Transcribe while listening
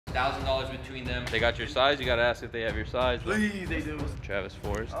$1,000 between them. They got your size. You gotta ask if they have your size. Please, they do. Travis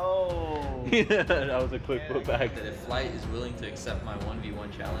Forrest. Oh. Yeah, that was a quick put back. If Flight is willing to accept my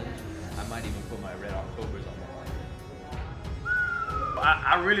 1v1 challenge, I might even put my Red Octobers on the line.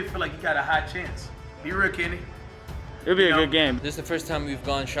 I really feel like you got a high chance. Be real, Kenny. It'll be a good game. This is the first time we've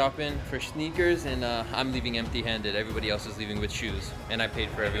gone shopping for sneakers, and I'm leaving empty-handed. Everybody else is leaving with shoes, and I paid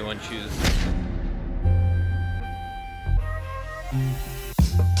for everyone's shoes.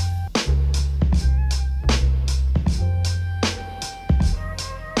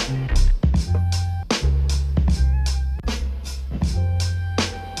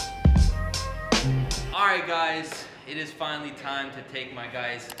 Alright guys, it is finally time to take my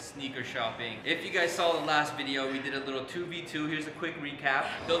guys sneaker shopping. If you guys saw the last video, we did a little 2v2. Here's a quick recap.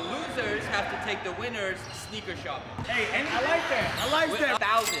 The losers have to take the winners sneaker shopping. Hey, I like that. I like that.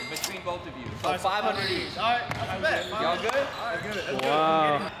 1,000 between both of you. So 500 each. Alright, that's bet. Y'all good? Alright, good.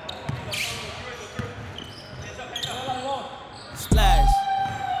 Wow. Splash.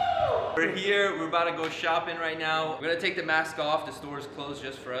 We're here, we're about to go shopping right now. We're gonna take the mask off. The store is closed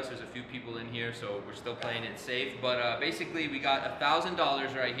just for us. There's a few people in here, so we're still playing it safe. But basically, we got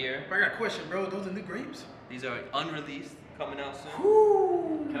 $1,000 right here. I got a question, bro. Those are new grapes? These are unreleased, coming out soon.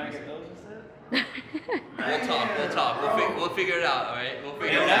 Woo. Can I get those instead? We'll talk. We'll figure it out, all right? We'll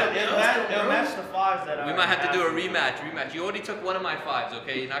figure it out. They'll match the fives that We might have to do a rematch. You already took one of my fives,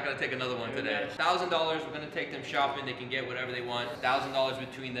 okay? You're not gonna take another one today. $1,000, we're gonna take them shopping. They can get whatever they want. $1,000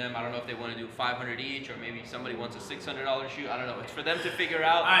 between them. I don't know if they wanna do 500 each, or maybe somebody wants a $600 shoe. I don't know. It's for them to figure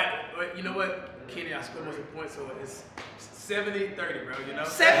out. Alright, you know what? Kenny, I scored most of the points, so it's 70-30, bro, you know?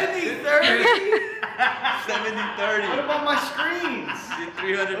 70-30? 70-30. What about my screens?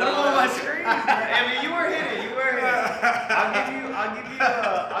 $300. What about my screens? I mean, you were hitting. I'll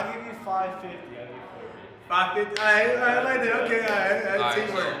give you 550. 550. I like that. Okay, alright.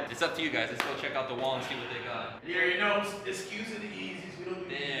 So it's up to you guys. Let's go check out the wall and see what they got. Yeah, you know, excuse the Yeezys. We don't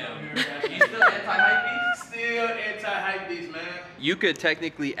do Damn. here. You still anti-hypebeast? Still anti-hypebeast, man. You could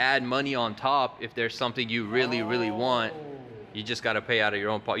technically add money on top if there's something you really want. You just gotta pay out of your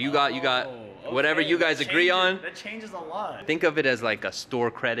own pocket. You got whatever you guys agree on. That changes a lot. Think of it as like a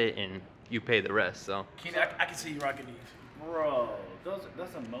store credit, and you pay the rest. So. Kenny, I can see you rocking these. Bro,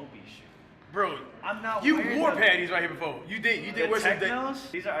 that's a Moby shoe. Bro, I'm not you wearing wore them. panties right here before. You did wear some Technos?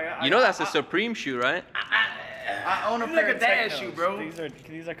 These are. You know that's a Supreme shoe, right? I own a You pair like of a dad Technos. shoe, bro.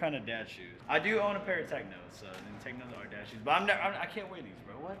 These are kind of dad shoes. I do own a pair of Technos, so Technos are dad shoes. But I can't wear these,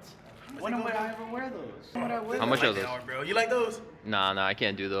 bro. What? When would I ever wear those? When would I wear How much like are those? that, bro? You like those? Nah, I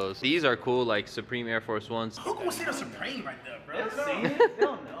can't do those. These are cool, like Supreme Air Force Ones. Who gonna see the Supreme right there, bro? They'll see it.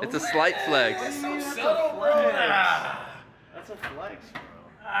 They'll know. It's a slight flex. That's so That's subtle, a bro. flex. Ah, That's a flex, bro.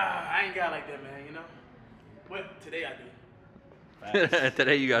 I ain't got like that, man, you know? But today I do.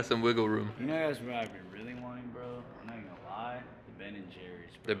 Today you got some wiggle room. You know guys what I've been really wanting, bro? I'm not gonna lie. The Ben and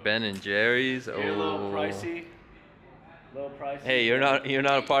Jerry's, bro. The Ben and Jerry's. They're a little Oh. pricey. Hey, you're not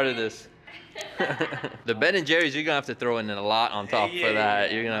a part of this. The Ben and Jerry's, you're gonna have to throw in a lot on top for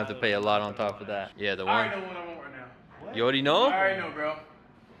that. You're gonna have to pay a lot on top of that. Yeah, the I already one. know what I want right now. What? You already I know? already know, bro.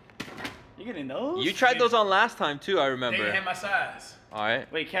 You getting those? You tried those on last time too, I They remember. didn't have my size. All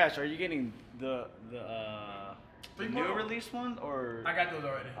right. Wait, Cash, are you getting the new 3.0. release one or? I got those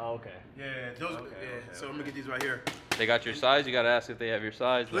already. Oh, okay. Yeah, those. Okay, yeah. okay, So I'm gonna get these right here. They got your size. You gotta ask if they have your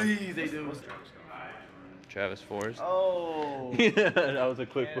size. Please, they do. Travis Forrest. Oh. Yeah, that was a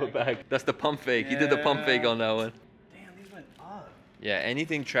quick put back. That's the pump fake. He did the pump fake on that one. Damn, these went up. Yeah,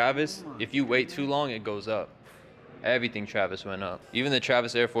 anything Travis, if you wait too long, it goes up. Everything Travis went up. Even the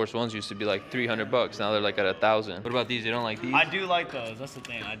Travis Air Force Ones used to be like $300. Now they're like at 1,000. What about these? You don't like these? I do like those. That's the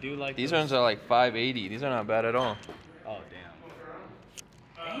thing. I do like These those. ones are like $580. These are not bad at all. Oh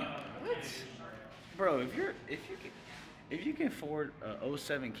damn. Damn. What? Bro, if you can afford a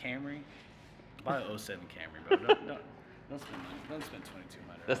 07 Camry, buy a 07 Camry, bro. Don't spend $2,200.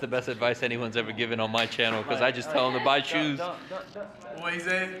 That's the best advice anyone's ever given on my channel because I just tell them to buy shoes. What he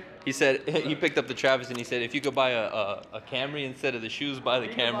say? He said he picked up the Travis and he said if you could buy a Camry instead of the shoes, buy the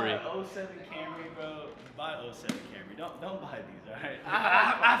Camry. Buy a 07 Camry, bro. Buy a 07 Camry. Don't buy these, alright?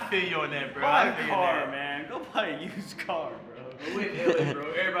 I feel you on that, bro. Buy I feel a you car, on that. man. Go buy a used car, bro. We in LA,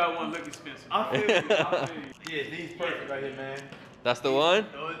 bro. Everybody want to look expensive. I feel you. Yeah, these perfect right here, man. That's the one?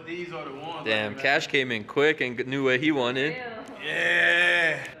 These are the ones. Damn, right here, Cash came in quick and knew what he wanted. man.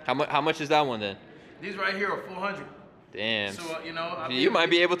 Yeah. How much is that one then? These right here are 400. Damn. So you know, You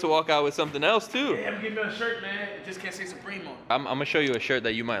might be able to walk out with something else too. Yeah, I'm getting me a shirt, man. It just can't say Supreme on it. I'm gonna show you a shirt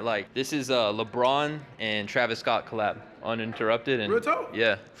that you might like. This is LeBron and Travis Scott collab, uninterrupted. And Real talk?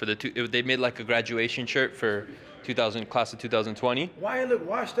 yeah, for the two, they made like a graduation shirt for class of 2020. Why it look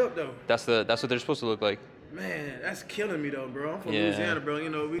washed up though? That's what they're supposed to look like. Man, that's killing me though, bro. I'm from Yeah. Louisiana, bro. You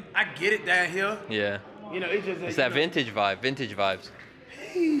know, I get it down here. Yeah. You know, it's just It's that vintage vibes.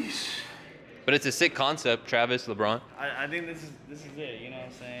 Peace. But it's a sick concept, Travis, LeBron. I think this is it. You know what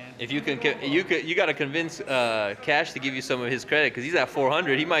I'm saying? If you you gotta convince Cash to give you some of his credit because he's at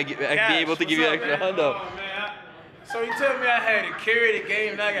 400. He might be able to give you an extra hundo. Oh, man. So you tell me I had to carry the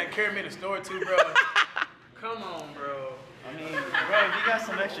game, now I got to carry me to the store too, bro. Come on, bro. I mean, bro, if you got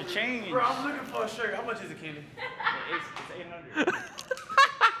some extra change. Bro, I'm looking for a shirt. How much is it, Kenny? It's 800.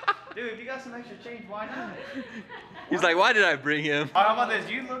 Dude, if you got some extra change, why not? He's like, why did I bring him? How about this?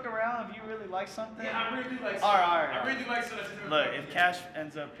 You look around if you really like something. Yeah, I really do like All right. I really do like something. Look, if Cash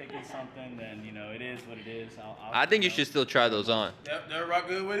ends up picking something, then you know it is what it is. I think you should still try those on. They'll rock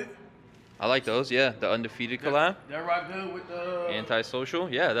good with it? I like those, yeah. The undefeated collab. They'll rock good with the... Antisocial,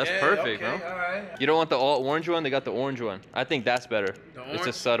 yeah, that's perfect, okay, bro. all right. You don't want the all orange one? They got the orange one. I think that's better. The It's a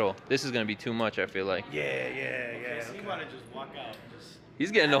orange? subtle. This is gonna be too much, I feel like. Yeah. So you want to just walk out? Just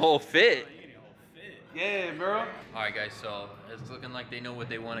He's getting the whole fit. Yeah, bro. All right, guys, so it's looking like they know what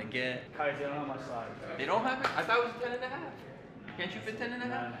they want to get. Guys, they don't have my size. They don't have it? I thought it was 10 and a half. Can't you fit 10 and a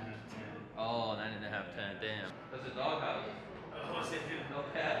half? 9.5, 10. Oh, 9 and a half, 10, damn. That's a doghouse. Oh, No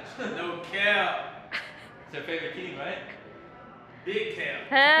catch. no cap. It's their favorite team, right? Big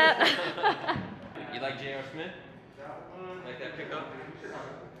cap. You like J.R. Smith? Like that pickup?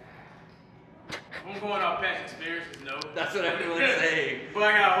 I'm going off past experiences, no. That's what everyone's saying. But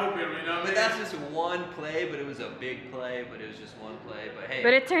I got hope in me, you know what I But mean? that's just one play, but it was a big play, but it was just one play. But hey,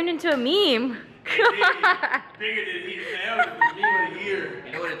 But it turned into a meme. Bigger than he was the meme of the year.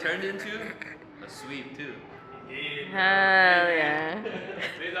 you know what it turned into? A sweep, too. Hell yeah.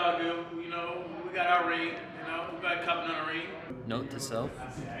 It's all good. You know, we got our ring. You know, we got a couple on the ring. Note to self,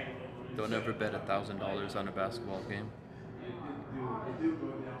 don't ever bet $1,000 on a basketball game.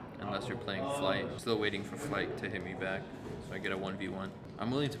 Unless you're playing Flight. I'm still waiting for Flight to hit me back, so I get a 1v1.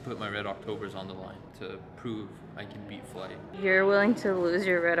 I'm willing to put my Red Octobers on the line to prove I can beat Flight. You're willing to lose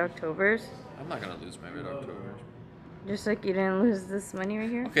your Red Octobers? I'm not gonna lose my Red Octobers. Just like you didn't lose this money right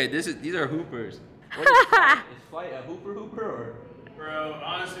here? Okay, these are hoopers. What is Flight? Is Flight a hooper or? Bro,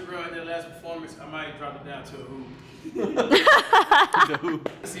 honestly, bro, at that last performance, I might have dropped it down to a hoop. He's a hoop.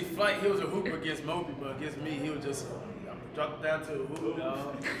 See, Flight, he was a hooper against Moby, but against me, he was just dropped it down to a hoop,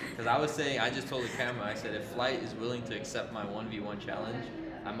 dog. Because I was saying, I just told the camera, I said if Flight is willing to accept my 1v1 challenge,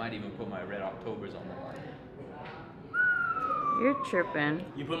 I might even put my Red Octobers on the line. You're tripping.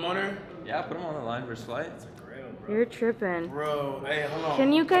 You put him on there? Yeah, put them on the line versus Flight. You're tripping. Bro, hey, hold on.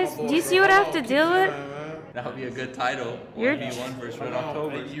 Can you guys, do you see what I have to deal with? That would be a good title. You're 1v1 versus Red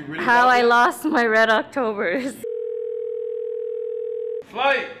Octobers. You really How want I it? lost my Red Octobers.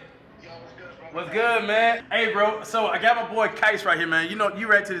 Flight. What's good, man? Hey, bro. So I got my boy Kites right here, man. You know, you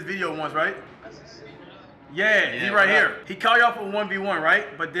read to this video once, right? Yeah, he right here. He called y'all for 1v1,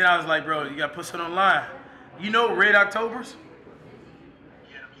 right? But then I was like, bro, you gotta put something online. You know Red Octobers?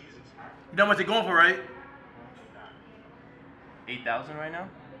 You know how much they're going for, right? 8,000 right now?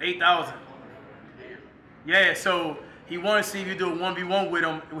 8,000. Yeah, so he wanted to see if you do a 1v1 with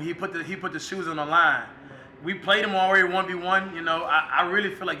him. He put the shoes on the line. We played him already 1v1. You know, I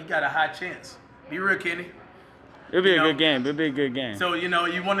really feel like he got a high chance. Be real, Kenny. It'll be You a know, good game. It'll be a good game. So, you know,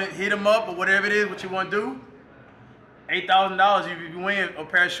 you want to hit him up or whatever it is, what you want to do. $8,000 if you win a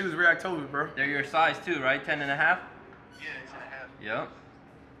pair of shoes Red October, bro. They're your size too, right? 10 and a half? Yeah, 10.5. Yep.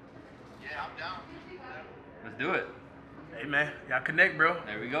 Yeah, I'm down. Let's do it. Hey, man, y'all connect, bro.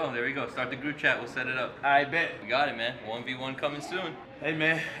 There we go. Start the group chat. We'll set it up. I bet. We got it, man. 1v1 coming soon. Hey,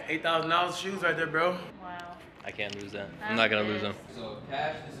 man, $8,000 shoes right there, bro. Wow. I can't lose that. I'm not gonna lose them. So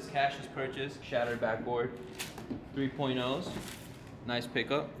this is Cash's purchase. Shattered backboard, 3.0s. Nice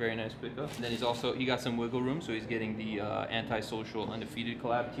pickup, very nice pickup. And then he got some wiggle room, so he's getting the Antisocial Undefeated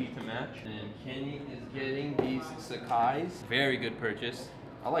collab tee to match. And Kenny is getting these Sakai's. Very good purchase.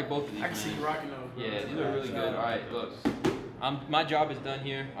 I like both of these. I can see you rocking those, bro. Yeah, these are really good. All right, look. My job is done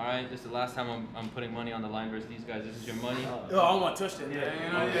here. All right, this is the last time I'm putting money on the line versus these guys. This is your money. Oh, I don't want to touch that, man.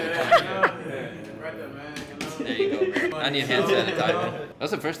 You know, yeah. Right there, man. You know? There you go. I need hand sanitizer.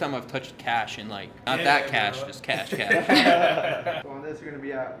 That's the first time I've touched cash in like, not that cash, bro. just cash. So on this, you're gonna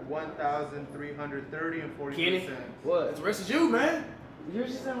be at 1,330 and 40 Kenny? cents. What? The rest is you, man.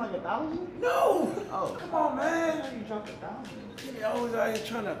 Yours is in like 1,000? No. Oh, Come on, man. You dropped 1,000. Kenny always out here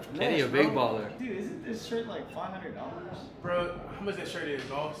trying to Kenny, a flex, big bro. baller. Dude, isn't this shirt like $500? Bro, how much that shirt is,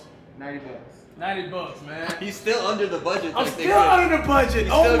 boss? 90 bucks. $90, man. He's still under the budget. I'm technically. still under the budget.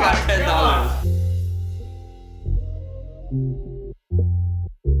 He Oh still my got $10. God.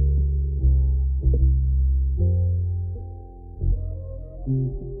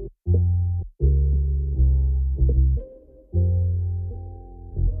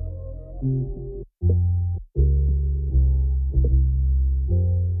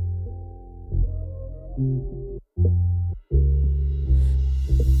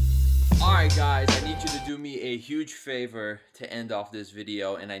 Alright guys, I need you to do me a huge favor to end off this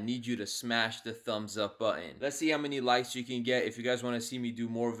video, and I need you to smash the thumbs up button. Let's see how many likes you can get. If you guys want to see me do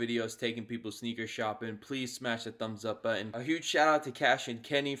more videos taking people sneaker shopping, please smash the thumbs up button. A huge shout out to Cash and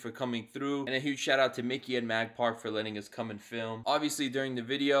Kenny for coming through, and a huge shout out to Mickey and Mag Park for letting us come and film. Obviously during the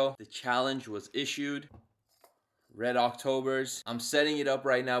video, the challenge was issued. Red Octobers. I'm setting it up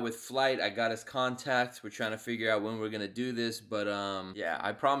right now with Flight. I got his contact. We're trying to figure out when we're gonna do this, but yeah,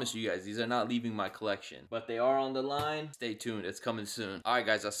 I promise you guys, these are not leaving my collection, but they are on the line. Stay tuned, it's coming soon. All right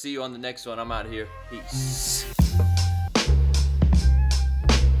guys, I'll see you on the next one. I'm out here. Peace.